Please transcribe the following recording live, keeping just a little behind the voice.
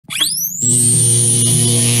Hello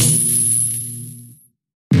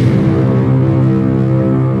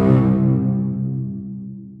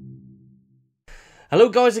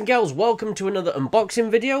guys and gals, welcome to another unboxing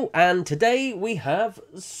video, and today we have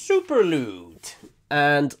Super Loot.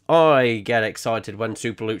 And I get excited when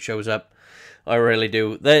Super Loot shows up. I really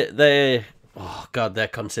do. They're oh god, they're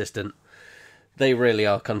consistent. They really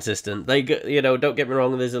are consistent. They, you know, don't get me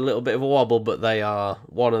wrong, there's a little bit of a wobble, but they are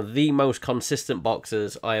one of the most consistent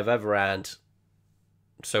boxes I have ever had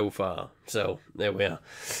so far. So there we are.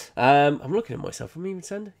 I'm looking at myself. Am I even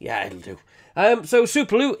send? Yeah, it'll do. So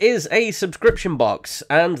Super Loot is a subscription box,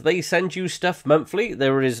 and they send you stuff monthly.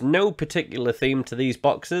 There is no particular theme to these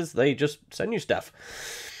boxes. They just send you stuff.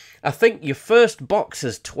 I think your first box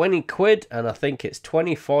is 20 quid, and I think it's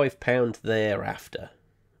 £25 thereafter.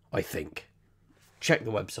 I think. Check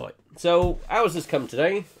the website. So ours has come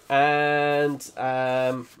today, and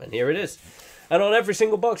here it is. And on every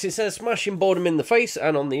single box it says smashing boredom in the face,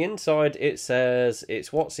 and on the inside it says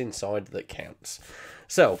it's what's inside that counts.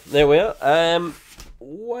 So, there we are.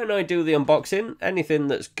 When I do the unboxing, anything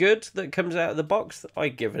that's good that comes out of the box, I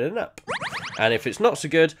give it an up. And if it's not so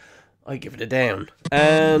good, I give it a down.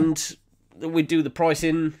 And we do the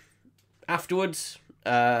pricing afterwards,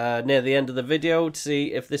 near the end of the video, to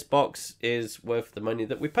see if this box is worth the money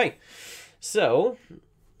that we pay. So,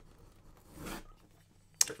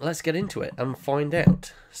 let's get into it and find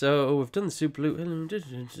out. So, we've done the Super Loot.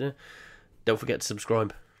 Don't forget to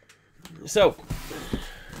subscribe. So,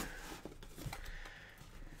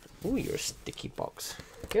 oh, you're a sticky box.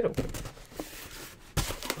 Get open.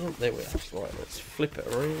 Oh, there we are. Right, let's flip it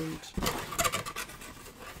around.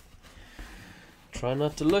 Try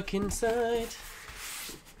not to look inside.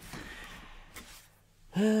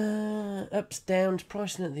 Ups, downs,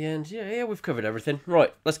 pricing at the end. Yeah, we've covered everything.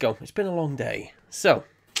 Right, let's go. It's been a long day. So,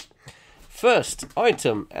 first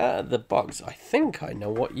item out of the box. I think I know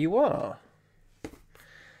what you are.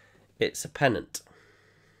 It's a pennant.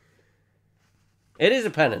 It is a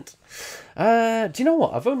pennant. Do you know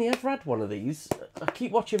what? I've only ever had one of these. I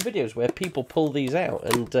keep watching videos where people pull these out,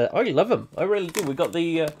 and I love them. I really do. We got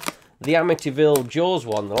the Amityville Jaws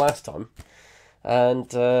one the last time, and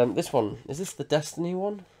this one, is this the Destiny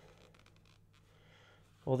one,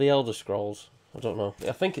 or the Elder Scrolls? I don't know.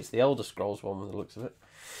 I think it's the Elder Scrolls one with the looks of it.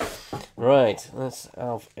 Right, let's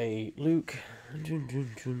have a look. It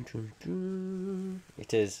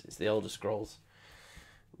is. It's the Elder Scrolls.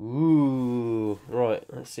 Ooh, right,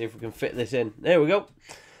 let's see if we can fit this in. There we go.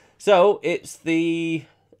 So, it's the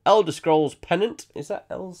Elder Scrolls pennant. Is that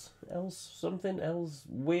something?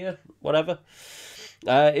 Elsewhere? Whatever.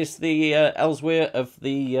 It's the Elsewhere of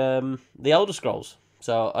the Elder Scrolls.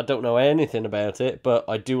 So, I don't know anything about it, but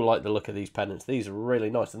I do like the look of these pennants. These are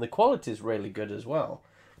really nice, and the quality is really good as well.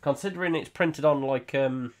 Considering it's printed on, like,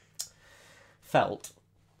 felt,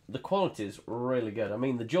 the quality is really good. I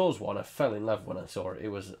mean, the Jaws one, I fell in love when I saw it. It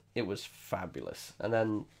was fabulous. And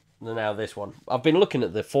then now this one. I've been looking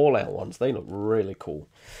at the Fallout ones. They look really cool.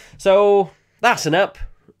 So, that's an up.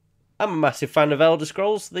 I'm a massive fan of Elder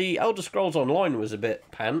Scrolls. The Elder Scrolls Online was a bit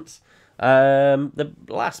pants. The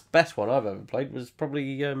last best one I've ever played was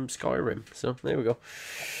probably Skyrim. So, there we go.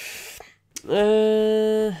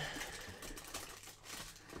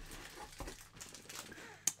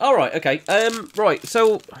 Alright, okay. Right,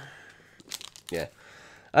 so, yeah.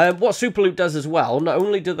 What Super Loot does as well, not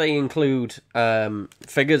only do they include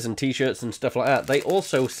figures and t-shirts and stuff like that, they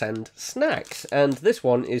also send snacks. And this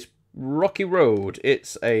one is Rocky Road.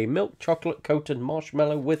 It's a milk chocolate coated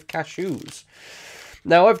marshmallow with cashews.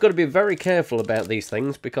 Now, I've got to be very careful about these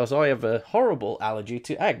things because I have a horrible allergy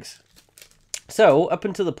to eggs. So, up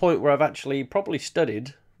until the point where I've actually probably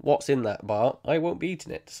studied what's in that bar, I won't be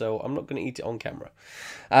eating it, so I'm not going to eat it on camera.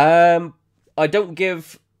 I don't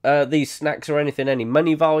give these snacks or anything any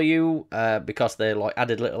money value because they're like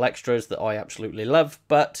added little extras that I absolutely love,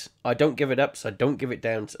 but I don't give it up, so I don't give it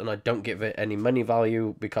down, and I don't give it any money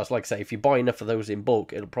value because, like I say, if you buy enough of those in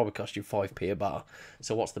bulk, it'll probably cost you 5p a bar,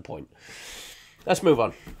 so what's the point? Let's move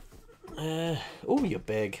on. Oh, you're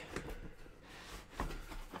big.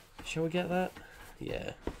 Shall we get that?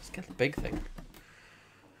 Yeah, let's get the big thing.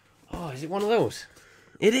 Oh, is it one of those?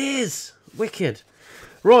 It is! Wicked.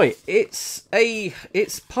 Right, it's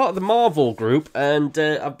part of the Marvel group, and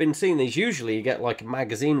I've been seeing these. Usually you get like a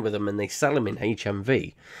magazine with them and they sell them in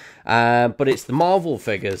HMV. But it's the Marvel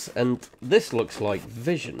figures, and this looks like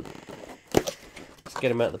Vision. Let's get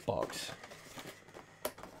him out of the box.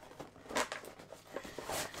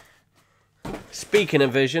 Speaking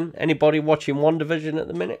of Vision, anybody watching WandaVision at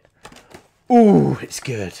the minute? Ooh, it's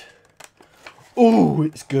good. Ooh,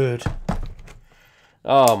 it's good.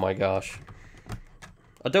 Oh my gosh.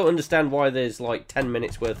 I don't understand why there's like 10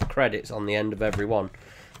 minutes worth of credits on the end of every one,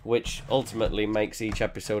 which ultimately makes each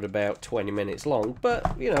episode about 20 minutes long,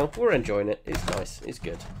 but, you know, we're enjoying it. It's nice. It's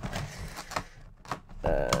good.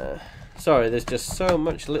 Sorry, there's just so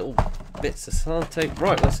much little bits of sellotape.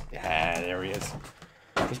 Right, let's... Ah, there he is.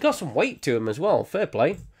 He's got some weight to him as well. Fair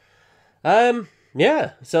play.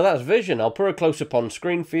 Yeah, so that's Vision. I'll put a close-up on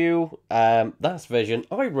screen for you. That's Vision.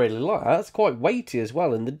 I really like that. That's quite weighty as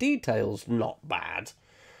well, and the detail's not bad.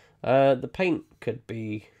 The paint could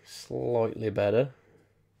be slightly better.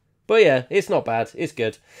 But yeah, it's not bad. It's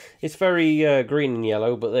good. It's very green and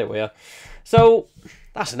yellow, but there we are. So,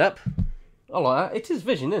 that's an up. I like that. It is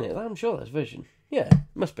Vision, isn't it? I'm sure that's Vision. Yeah,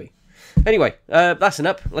 must be. Anyway, that's an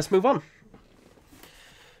up. Let's move on.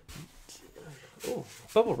 Oh,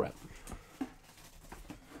 bubble wrap.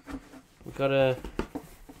 We've got a...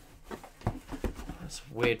 That's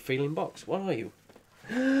a weird feeling box. What are you?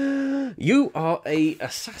 You are a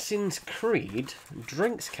Assassin's Creed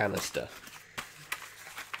drinks canister.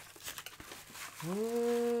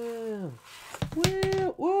 Whoa.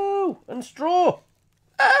 Whoa. Whoa. And straw.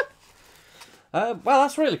 Ah. Well,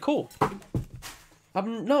 that's really cool.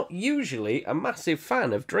 I'm not usually a massive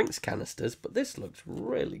fan of drinks canisters, but this looks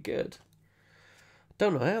really good.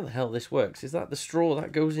 Don't know how the hell this works. Is that the straw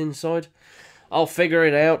that goes inside? I'll figure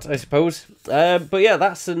it out, I suppose. But yeah,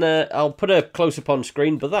 that's an... I'll put a close-up on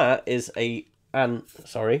screen, but that is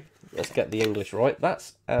sorry, let's get the English right.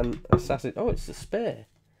 That's an Assassin... Oh, it's a spare.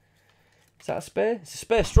 Is that a spare? It's a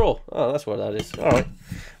spare straw. Oh, that's what that is. All right.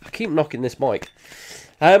 I keep knocking this mic.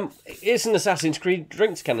 It's an Assassin's Creed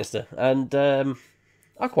drinks canister, and I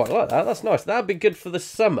quite like that. That's nice. That'd be good for the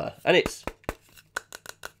summer, and it's...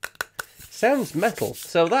 Sounds metal,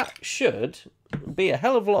 so that should be a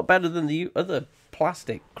hell of a lot better than the other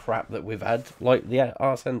plastic crap that we've had, like the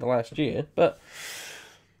arse end of last year. But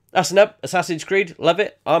that's an up. Assassin's Creed, love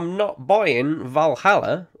it. I'm not buying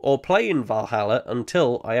Valhalla or playing Valhalla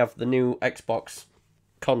until I have the new Xbox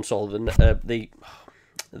console, the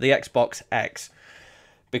Xbox X,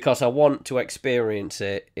 because I want to experience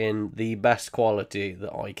it in the best quality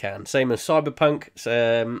that I can. Same as Cyberpunk,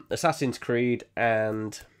 Assassin's Creed,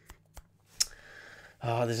 and...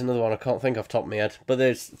 Oh, there's another one I can't think off the top of my head. But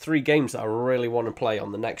there's 3 games that I really want to play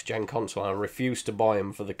on the next gen console. I refuse to buy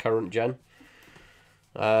them for the current gen.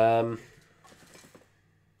 That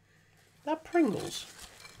Pringles.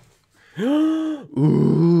 Ooh.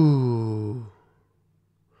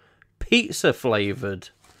 Pizza flavoured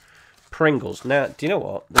Pringles. Now, do you know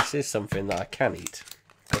what? This is something that I can eat.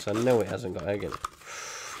 Because I know it hasn't got egg in it.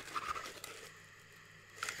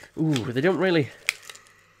 Ooh, they don't really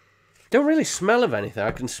smell of anything.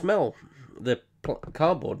 I can smell the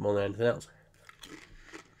cardboard more than anything else.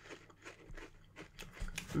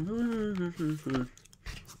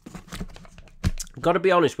 Got to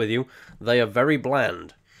be honest with you, they are very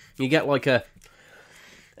bland. You get like a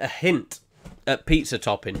hint at pizza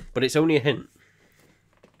topping, but it's only a hint.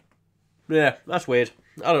 Yeah, that's weird.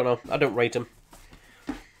 I don't know. I don't rate them.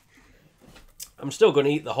 I'm still going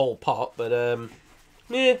to eat the whole pot, but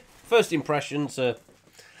yeah, first impressions are...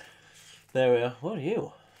 There we are. What are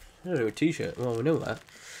you? Oh, a t-shirt. Well, we know that.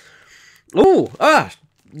 Oh,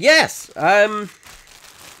 yes.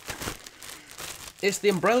 It's the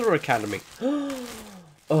Umbrella Academy.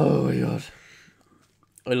 Oh my god,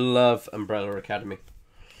 I love Umbrella Academy.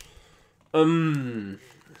 Oh,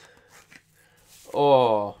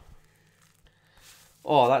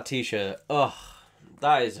 that t-shirt. Oh,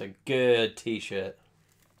 that is a good t-shirt.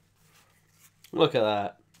 Look at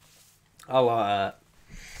that. I like that.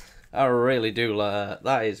 I really do like that.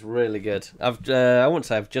 That is really good. I wouldn't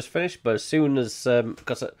say I've just finished, but as soon as...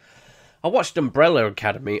 because I watched Umbrella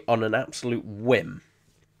Academy on an absolute whim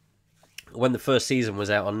when the first season was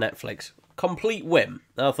out on Netflix. Complete whim.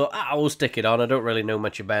 And I thought, I'll stick it on. I don't really know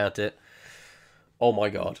much about it. Oh my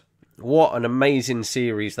god. What an amazing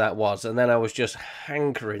series that was. And then I was just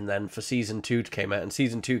hankering then for Season 2 to come out. And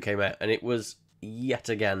Season 2 came out, and it was, yet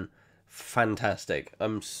again, fantastic.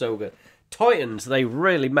 I'm so good. Titans, they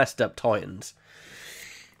really messed up Titans.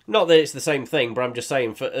 Not that it's the same thing, but I'm just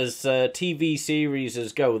saying, for as TV series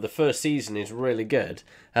as go, the first season is really good,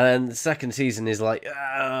 and then the second season is like,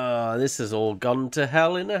 this has all gone to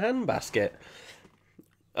hell in a handbasket.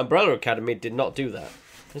 Umbrella Academy did not do that.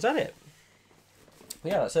 Is that it?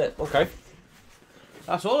 Yeah, that's it. Okay.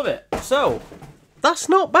 That's all of it. So, that's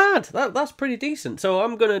not bad. That's pretty decent. So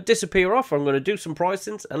I'm going to disappear off. I'm going to do some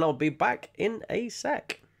pricings, and I'll be back in a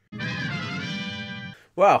sec.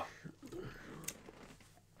 Well,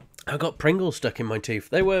 I got Pringles stuck in my teeth.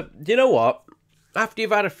 They were, you know what? After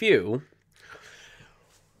you've had a few,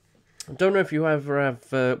 I don't know if you ever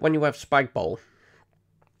have, when you have Spag Bowl,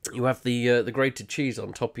 you have the grated cheese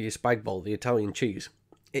on top of your spag bowl, the Italian cheese.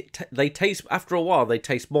 They taste, after a while, they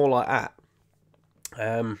taste more like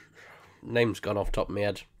that. Name's gone off top of my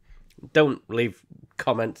head. Don't leave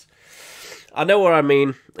comments. I know what I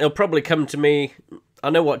mean. It'll probably come to me. I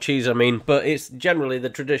know what cheese I mean, but it's generally the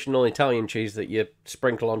traditional Italian cheese that you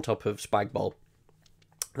sprinkle on top of spag bowl.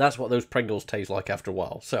 That's what those Pringles taste like after a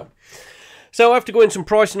while. So after going some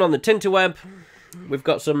pricing on the Tinterweb, we've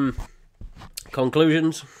got some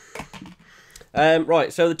conclusions.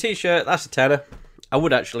 Right, so the t-shirt, that's a tenner. I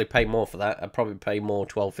would actually pay more for that. I'd probably pay more,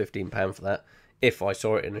 £12–15 for that. If I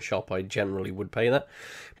saw it in a shop, I generally would pay that.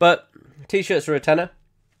 But t-shirts are a tenner.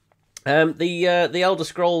 The Elder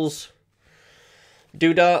Scrolls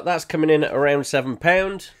Doodah, that's coming in at around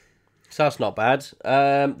 £7. So that's not bad.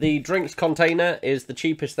 The drinks container is the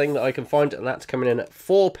cheapest thing that I can find, and that's coming in at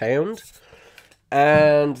 £4.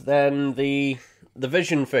 And then the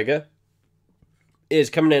Vision figure is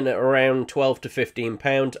coming in at around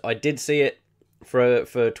 £12–15. I did see it for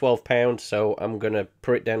 £12, so I'm going to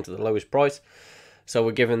put it down to the lowest price. So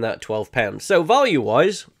we're giving that £12. So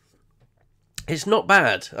value-wise, it's not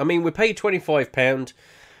bad. I mean, we paid £25.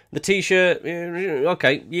 The t-shirt,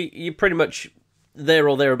 okay, you're pretty much there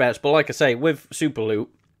or thereabouts. But like I say, with Super Loot,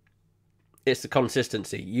 it's the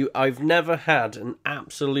consistency. I've never had an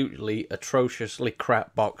absolutely atrociously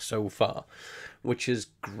crap box so far, which is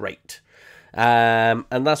great. And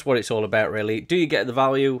that's what it's all about, really. Do you get the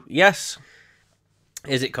value? Yes.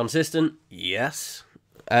 Is it consistent? Yes.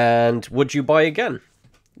 And would you buy again?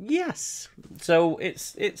 Yes. So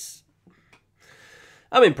it's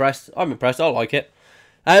I'm impressed. I like it.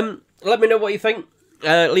 Let me know what you think.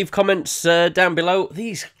 Leave comments down below.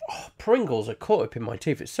 These Pringles are caught up in my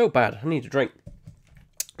teeth. It's so bad. I need a drink.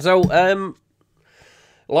 So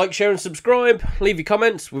like, share and subscribe. Leave your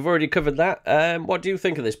comments. We've already covered that. What do you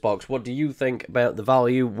think of this box? What do you think about the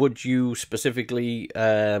value? Would you specifically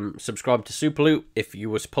subscribe to Super Loot if you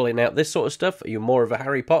was pulling out this sort of stuff? Are you more of a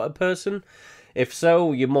Harry Potter person? If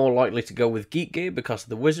so, you're more likely to go with Geek Gear because of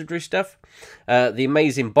the wizardry stuff. The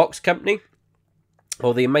Amazing Box Company,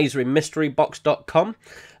 or the AmazingMysteryBox.com,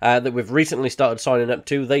 that we've recently started signing up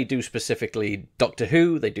to. They do specifically Doctor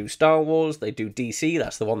Who, they do Star Wars, they do DC.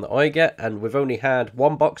 That's the one that I get, and we've only had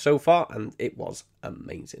one box so far, and it was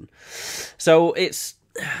amazing. So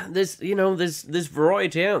there's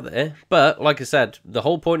variety out there, but like I said, the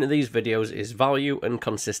whole point of these videos is value and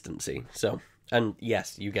consistency. So, and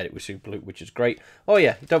yes, you get it with Super Loot, which is great. Oh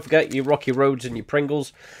yeah, don't forget your Rocky Roads and your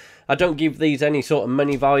Pringles. I don't give these any sort of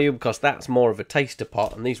money value because that's more of a taster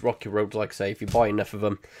pot. And these Rocky Roads, like I say, if you buy enough of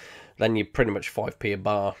them, then you're pretty much 5p a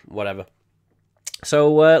bar, whatever.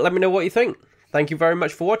 So let me know what you think. Thank you very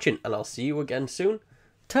much for watching, and I'll see you again soon.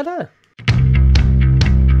 Ta-da!